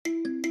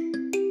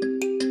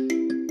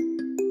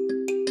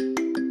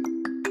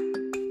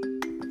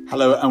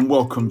Hello and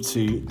welcome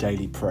to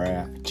Daily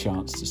Prayer, a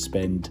chance to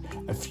spend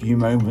a few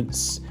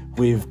moments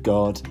with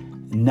God.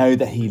 Know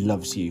that He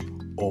loves you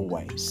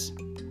always.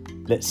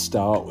 Let's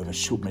start with a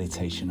short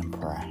meditation and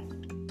prayer.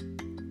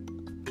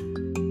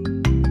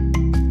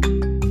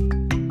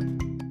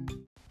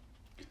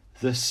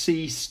 The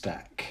sea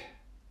stack.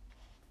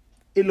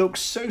 It looks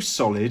so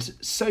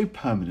solid, so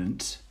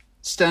permanent,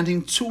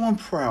 standing tall and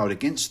proud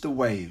against the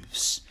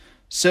waves,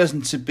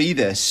 certain to be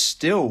there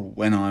still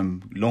when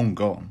I'm long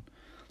gone,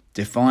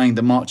 defying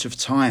the march of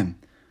time.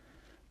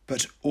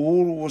 But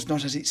all was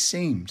not as it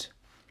seemed.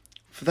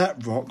 For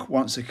that rock,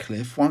 once a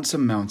cliff, once a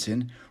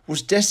mountain,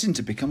 was destined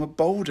to become a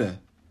boulder,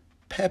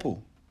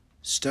 pebble,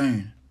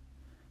 stone,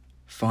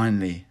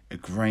 finally a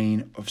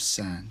grain of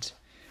sand.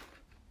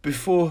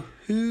 Before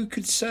who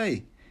could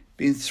say,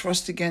 being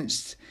thrust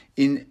against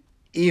in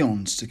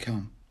eons to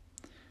come,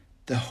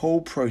 the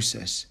whole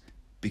process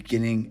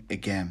beginning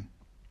again.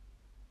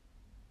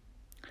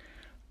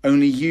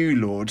 Only you,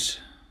 Lord,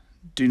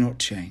 do not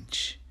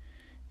change.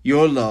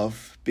 Your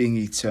love being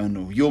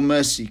eternal, your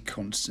mercy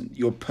constant,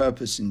 your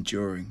purpose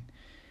enduring.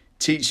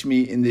 Teach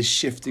me in this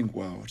shifting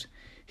world,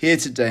 here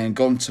today and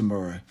gone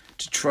tomorrow,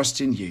 to trust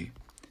in you,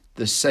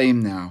 the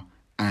same now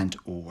and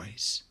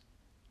always.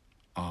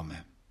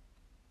 Amen.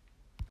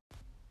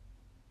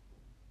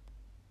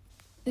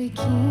 The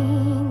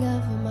King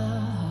of my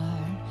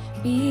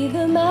heart, be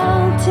the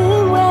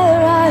mountain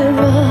where I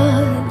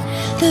run,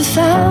 the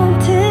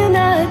fountain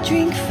I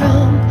drink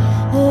from.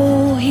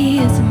 Oh, He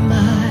is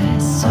my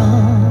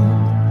song.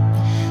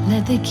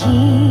 Let the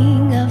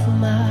King of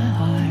my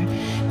heart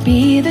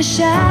be the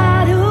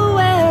shadow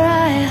where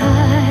I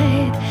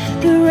hide,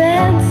 the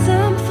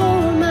ransom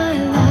for my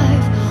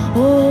life.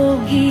 Oh,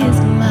 He is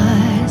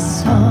my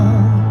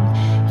song.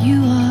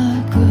 You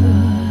are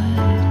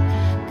good,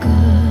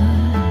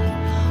 good.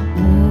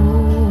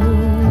 Oh,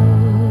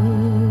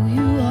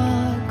 you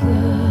are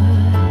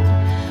good,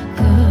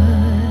 good.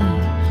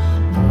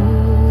 Oh,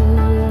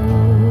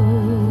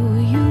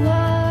 you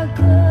are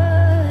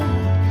good,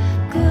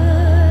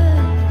 good.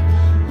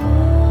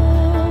 Oh,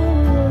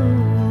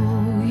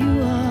 you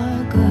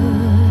are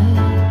good,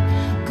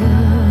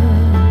 good.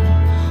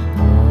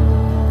 Oh.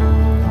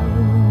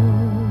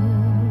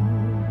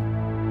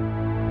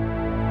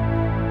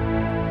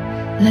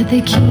 Let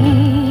the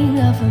King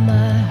of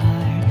my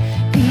heart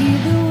be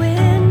the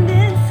wind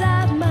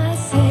inside my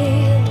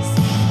sails,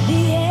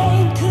 the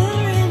anchor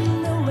in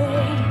the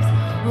waves.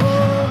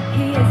 Oh,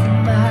 He is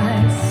my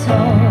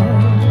song.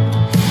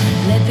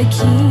 Let the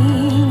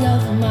King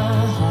of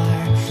my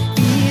heart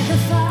be the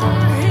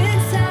fire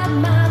inside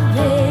my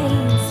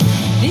veins,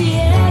 the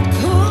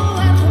echo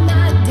of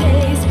my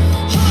days.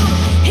 Oh,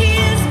 He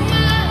is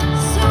my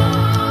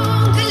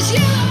song, 'cause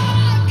you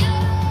are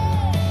good.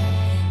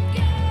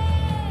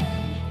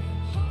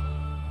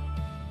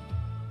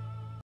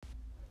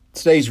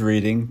 Today's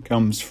reading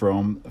comes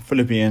from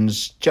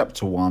Philippians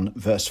chapter 1,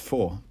 verse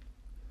 4.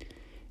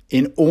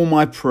 In all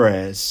my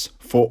prayers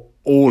for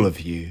all of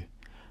you,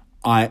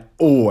 I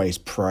always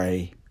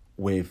pray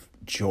with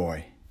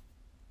joy.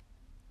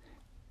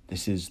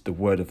 This is the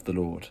word of the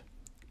Lord.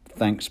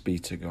 Thanks be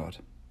to God.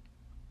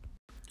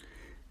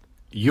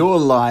 Your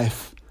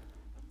life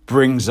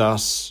brings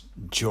us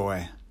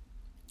joy.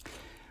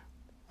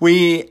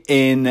 We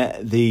in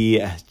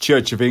the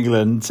Church of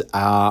England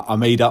are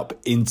made up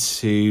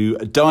into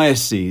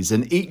dioceses,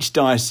 and each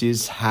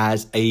diocese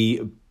has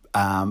a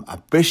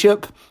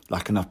bishop,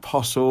 like an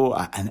apostle,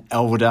 an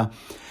elder,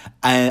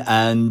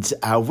 and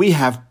we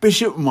have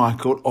Bishop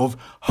Michael of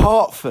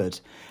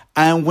Hertford.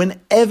 And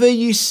whenever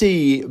you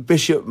see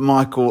Bishop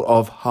Michael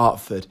of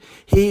Hertford,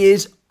 he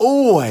is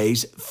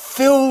always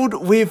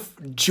filled with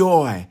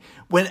joy.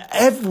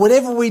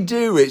 Whatever we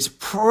do, it's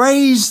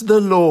praise the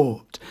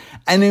Lord.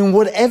 And in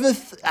whatever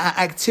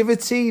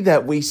activity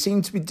that we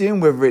seem to be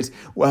doing, whether it's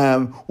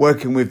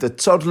working with the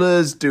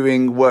toddlers,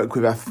 doing work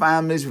with our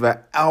families, with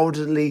our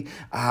elderly,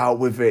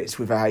 whether it's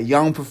with our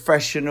young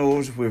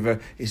professionals, whether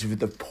it's with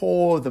the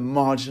poor, the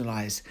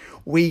marginalised,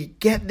 we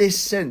get this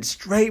sense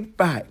straight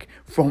back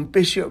from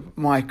Bishop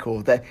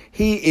Michael that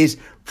he is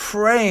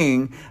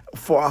praying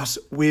for us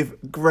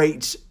with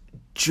great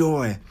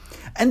joy.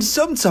 And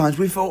sometimes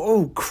we thought,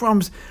 oh,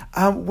 crumbs,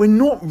 we're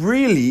not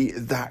really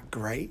that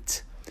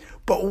great.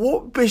 But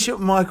what Bishop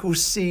Michael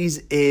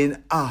sees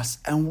in us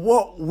and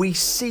what we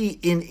see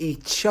in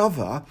each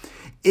other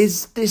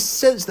is this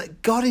sense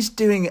that God is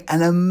doing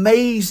an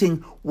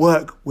amazing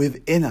work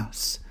within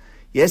us.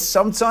 Yes,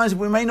 sometimes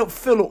we may not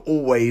feel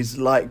always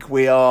like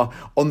we are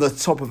on the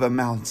top of a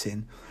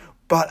mountain,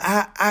 but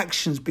our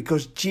actions,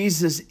 because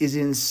Jesus is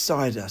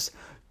inside us,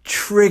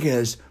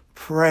 triggers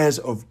prayers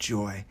of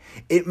joy.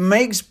 It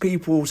makes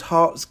people's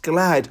hearts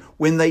glad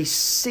when they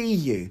see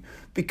you.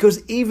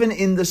 Because even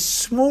in the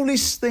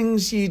smallest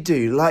things you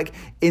do, like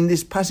in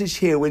this passage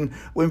here, when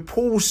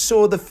Paul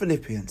saw the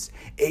Philippians,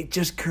 it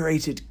just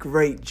created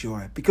great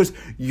joy. Because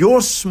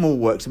your small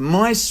works,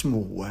 my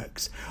small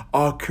works,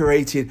 are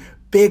creating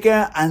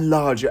bigger and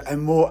larger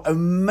and more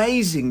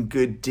amazing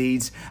good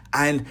deeds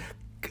and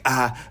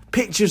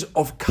pictures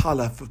of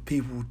colour for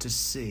people to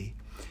see.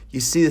 You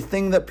see, the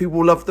thing that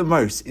people love the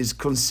most is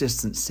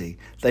consistency.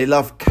 They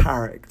love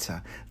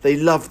character. They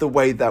love the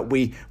way that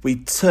we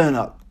turn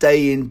up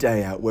day in,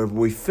 day out, whether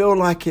we feel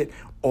like it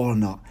or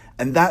not.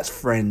 And that,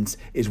 friends,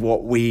 is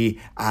what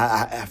we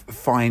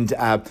find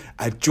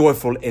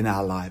joyful in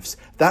our lives.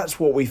 That's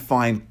what we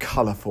find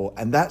colourful.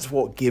 And that's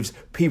what gives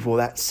people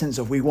that sense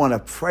of, we want to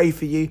pray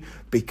for you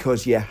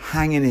because you're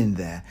hanging in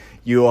there.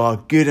 You are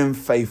good and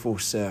faithful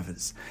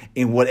servants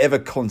in whatever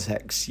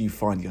context you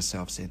find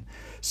yourselves in.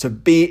 So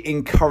be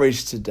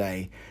encouraged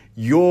today.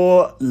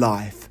 Your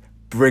life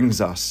brings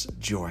us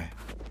joy.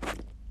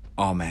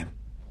 Amen.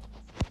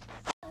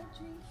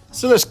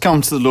 So let's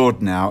come to the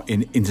Lord now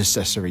in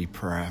intercessory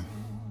prayer.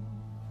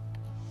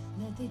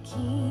 Let the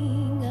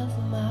King of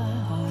my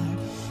heart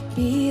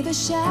be the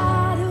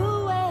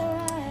shadow where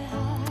I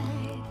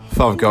hide.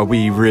 Father God,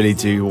 we really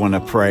do want to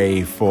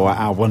pray for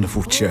our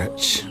wonderful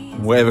church,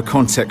 whatever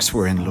context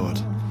we're in, Lord.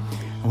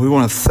 And we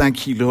want to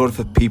thank you, Lord,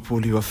 for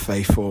people who are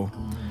faithful.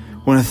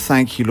 We want to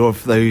thank you, Lord,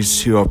 for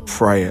those who are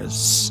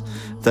prayers,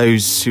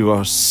 those who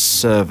are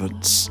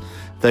servants,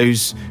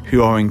 those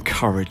who are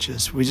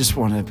encouragers. We just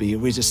want to be,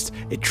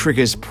 it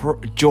triggers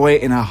joy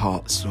in our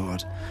hearts,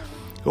 Lord.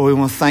 Lord, we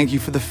want to thank you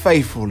for the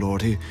faithful,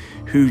 Lord,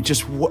 who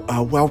just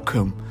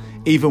welcome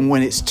even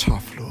when it's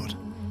tough, Lord.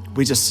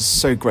 We just are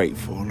so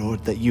grateful,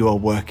 Lord, that you are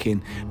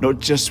working not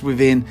just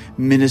within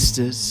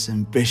ministers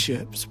and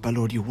bishops, but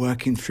Lord, you're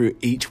working through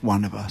each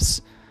one of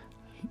us.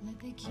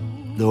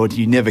 Lord,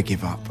 you never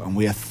give up, and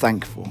we are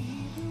thankful.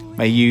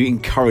 May you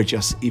encourage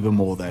us even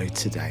more, though,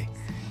 today,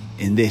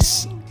 in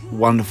this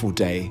wonderful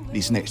day,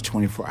 these next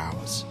 24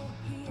 hours.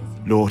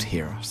 Lord,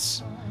 hear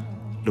us.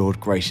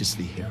 Lord,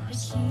 graciously hear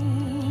us.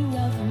 King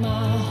of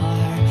my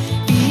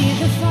heart, be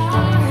the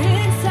fire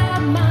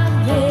inside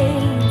my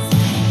veins,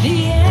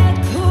 the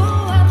echo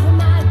of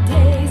my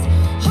days.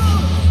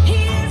 Oh,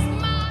 here's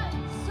my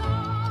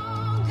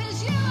song,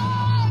 'cause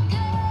you're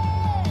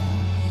good,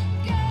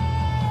 good.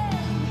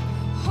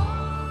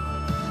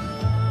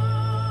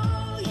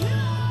 Oh,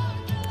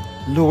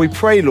 you're good. Lord, we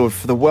pray, Lord,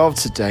 for the world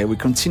today. We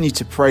continue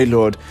to pray,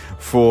 Lord,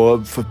 for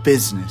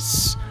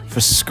business, for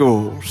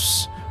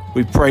schools.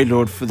 We pray,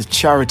 Lord, for the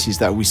charities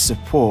that we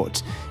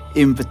support,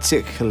 in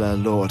particular,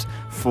 Lord,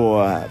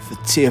 for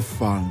Tear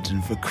Fund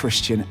and for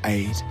Christian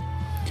Aid.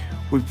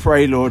 We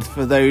pray, Lord,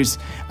 for those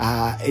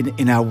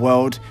in our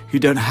world who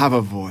don't have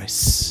a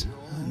voice.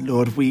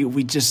 Lord,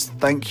 we just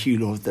thank you,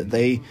 Lord, that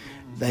they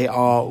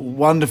are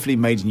wonderfully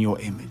made in your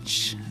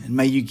image. And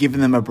may you give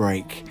them a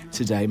break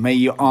today. May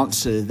you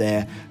answer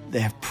their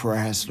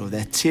prayers, Lord,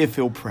 their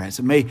tear-filled prayers.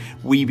 And may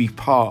we be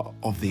part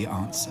of the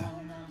answer.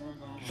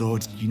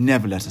 Lord, you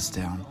never let us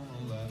down.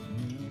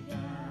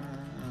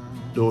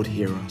 Lord,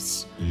 hear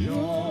us.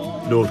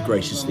 Lord,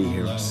 graciously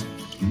hear us.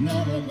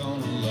 Never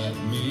gonna let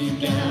me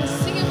down.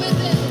 Sing it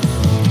with us.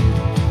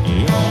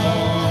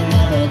 You're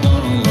never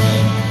gonna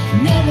let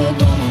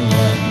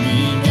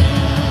me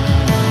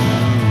down.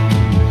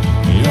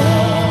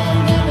 You're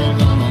never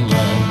gonna let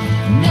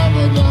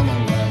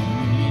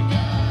me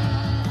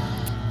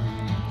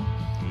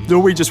down.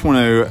 Lord, we just want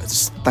to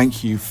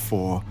thank you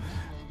for,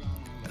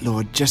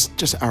 Lord,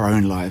 just our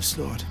own lives,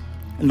 Lord.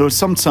 And Lord,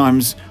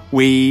 sometimes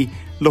we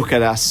look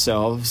at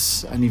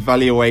ourselves and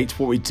evaluate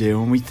what we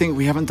do, and we think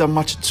we haven't done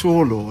much at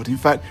all, Lord. In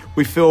fact,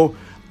 we feel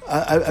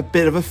a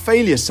bit of a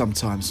failure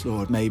sometimes,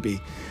 Lord,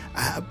 maybe.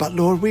 But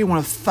Lord, we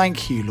want to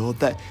thank you, Lord,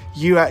 that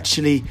you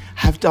actually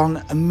have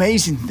done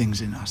amazing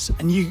things in us,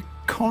 and you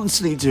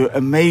constantly do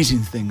amazing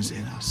things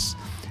in us.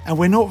 And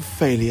we're not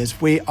failures,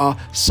 we are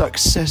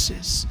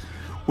successes.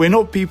 We're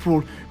not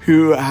people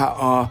who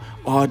are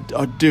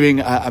doing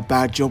a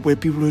bad job. We're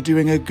people who are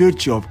doing a good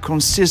job,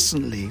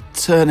 consistently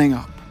turning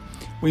up.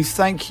 We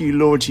thank you,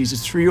 Lord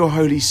Jesus, through your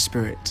Holy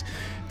Spirit,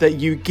 that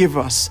you give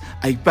us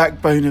a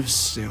backbone of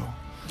steel.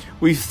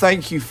 We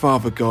thank you,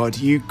 Father God,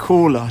 you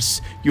call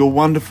us your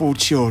wonderful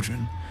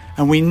children,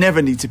 and we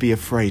never need to be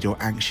afraid or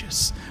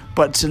anxious,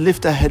 but to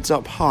lift our heads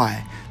up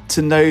high,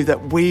 to know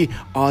that we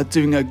are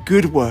doing a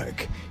good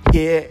work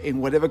here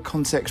in whatever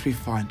context we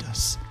find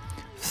us.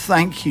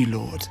 Thank you,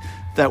 Lord,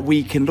 that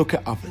we can look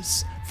at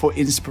others for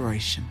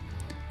inspiration.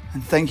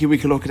 And thank you we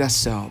can look at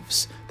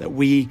ourselves, that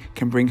we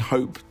can bring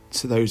hope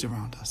to those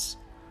around us.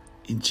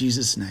 In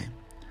Jesus' name,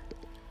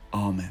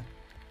 amen.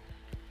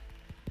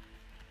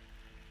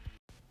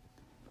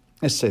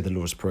 Let's say the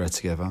Lord's Prayer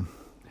together.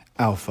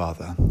 Our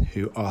Father,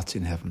 who art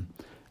in heaven,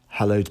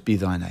 hallowed be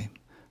thy name.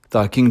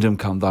 Thy kingdom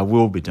come, thy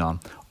will be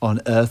done,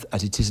 on earth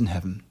as it is in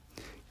heaven.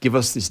 Give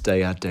us this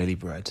day our daily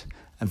bread,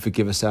 and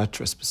forgive us our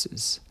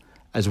trespasses,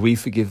 as we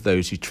forgive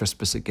those who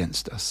trespass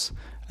against us.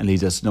 And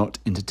lead us not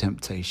into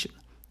temptation,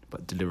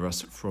 but deliver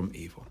us from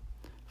evil.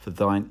 For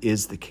thine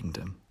is the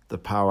kingdom, the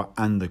power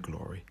and the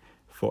glory,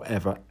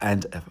 forever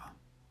and ever.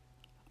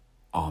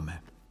 Amen.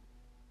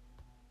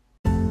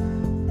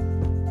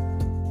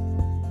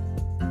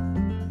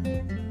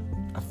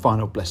 A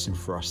final blessing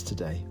for us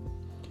today.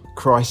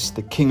 Christ,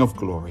 the King of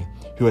glory,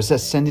 who has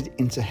ascended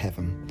into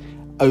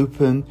heaven,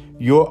 open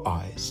your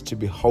eyes to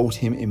behold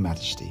him in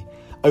majesty,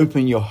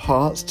 open your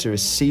hearts to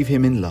receive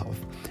him in love,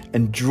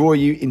 and draw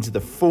you into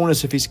the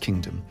fullness of his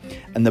kingdom.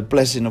 And the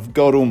blessing of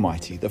God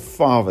Almighty, the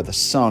Father, the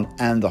Son,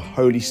 and the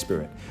Holy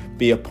Spirit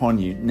be upon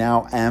you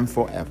now and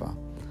forever.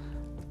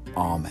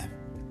 Amen.